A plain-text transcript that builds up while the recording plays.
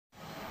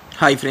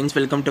Hi friends,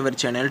 welcome to our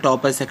channel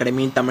Toppers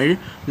Academy in Tamil.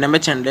 நம்ம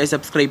சேனலை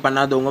subscribe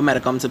பண்ணாதவங்க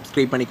மறக்காம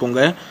சப்ஸ்கிரைப் பண்ணிக்கோங்க.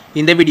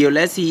 இந்த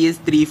வீடியோல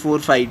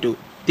CS3452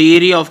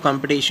 Theory of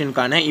Computation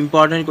கான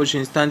important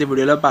questions தான் இந்த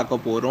வீடியோல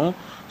பார்க்க போறோம்.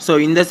 ஸோ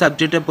இந்த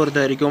சப்ஜெக்டை பொறுத்த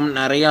வரைக்கும்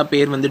நிறையா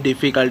பேர் வந்து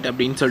டிஃபிகல்ட்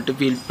அப்படின்னு சொல்லிட்டு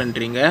ஃபீல்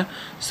பண்ணுறீங்க.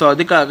 ஸோ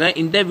அதுக்காக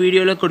இந்த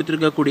வீடியோவில்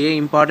கொடுத்துருக்கக்கூடிய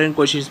இம்பார்ட்டன்ட்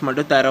கொஷின்ஸ்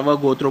மட்டும் தரவாக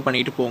கோத்ரூ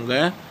பண்ணிட்டு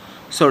போங்க.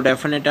 ஸோ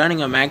டெஃபினட்டாக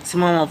நீங்கள்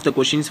மேக்ஸிமம் ஆஃப் த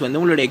கொஷின்ஸ் வந்து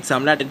உங்களோட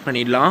எக்ஸாமில் அட்டென்ட்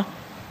பண்ணிடலாம்.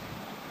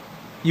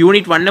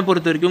 யூனிட் 1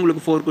 பொறுத்த வரைக்கும்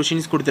உங்களுக்கு 4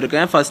 கொஷின்ஸ்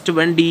கொடுத்துருக்கேன். First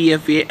one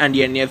DFA and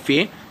NFA,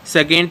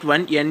 second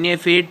one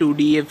NFA to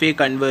DFA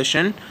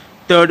conversion,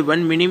 third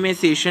one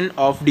minimisation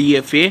of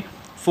DFA,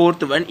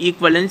 fourth one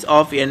equivalence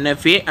of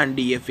NFA and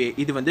DFA.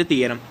 இது வந்து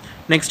தியரம்.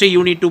 நெக்ஸ்ட்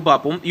யூனிட் 2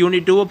 பார்ப்போம்.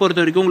 யூனிட் 2 பொறுத்த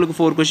வரைக்கும் உங்களுக்கு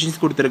 4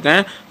 கொஷின்ஸ்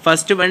கொடுத்துருக்கேன்.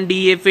 First one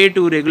DFA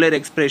to regular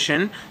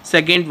expression,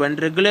 second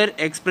one regular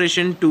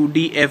expression to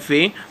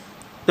DFA,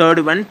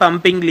 third one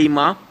pumping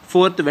Lima,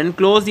 fourth one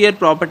closure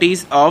properties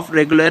of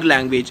regular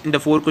language. இந்த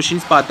 4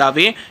 questions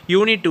பார்த்தாவே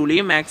unit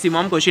 2லயே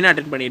maximum question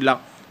attend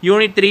பண்ணிடலாம்.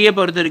 Unit 3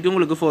 பொறுத்த வரைக்கும்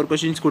உங்களுக்கு 4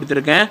 கொஷின்ஸ்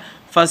கொடுத்துருக்கேன்.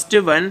 First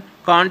one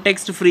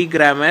context free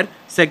grammar,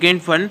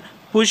 second one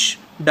push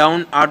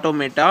down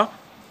automata,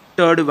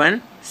 third one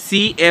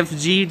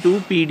CFG to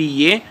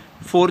PDA,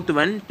 fourth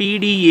one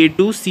PDA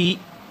to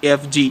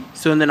CFG.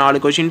 So இந்த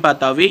 4 question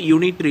பார்த்தாவே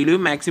unit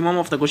 3லயும் maximum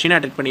of the question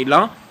attend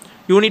பண்ணிடலாம்.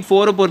 Unit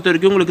 4 பொறுத்த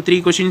வரைக்கும் உங்களுக்கு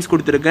 3 கொஷின்ஸ்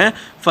கொடுத்துருக்கேன்.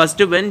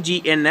 First one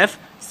GNF,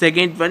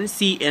 second one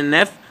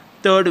CNF,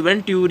 third one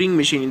Turing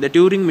machine. இந்த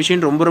Turing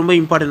machine ரொம்ப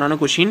இம்பார்ட்டண்டான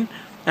கொஷின்.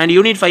 அண்ட்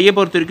யூனிட் 5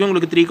 பொறுத்த வரைக்கும்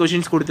உங்களுக்கு 3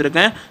 கொஷின்ஸ்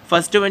கொடுத்துருக்கேன்.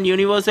 First one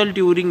universal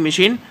Turing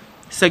machine,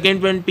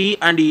 second one P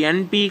and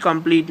NP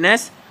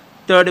completeness,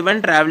 third one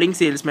travelling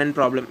salesman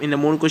problem. இந்த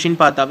 3 question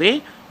பார்த்தாவே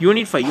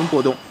unit 5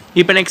 போதும்.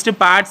 இப்போ நெக்ஸ்ட்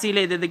பார்ட் சியில்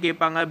எது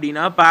கேட்பாங்க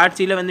அப்படின்னா, பார்ட்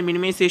சியில் வந்து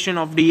minimisation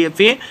of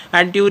DFA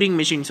and Turing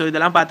machine. So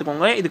இதெல்லாம்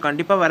பார்த்துக்கோங்க. இது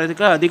கண்டிப்பாக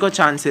வரதுக்கு அதிக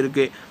சான்ஸ்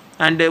இருக்குது.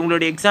 அண்ட்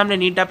உங்களுடைய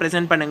எக்ஸாமில் நீட்டாக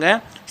ப்ரெசென்ட் பண்ணுங்கள்.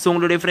 ஸோ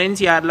உங்களுடைய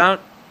ஃப்ரெண்ட்ஸ் யாரெல்லாம்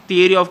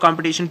தியரி ஆஃப்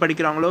காம்படிஷன்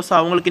படிக்கிறாங்களோ ஸோ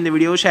அவங்களுக்கு இந்த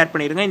வீடியோ ஷேர்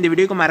பண்ணிடுங்க. இந்த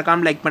வீடியோக்கு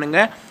மறக்காமல் லைக்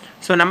பண்ணுங்கள்.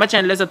 ஸோ நம்ம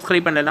சேனலில்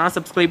சப்ஸ்கிரைப் பண்ணலாம்,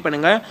 சப்ஸ்கிரைப்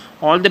பண்ணுங்கள்.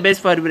 All the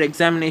best for your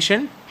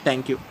examination.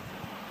 Thank you.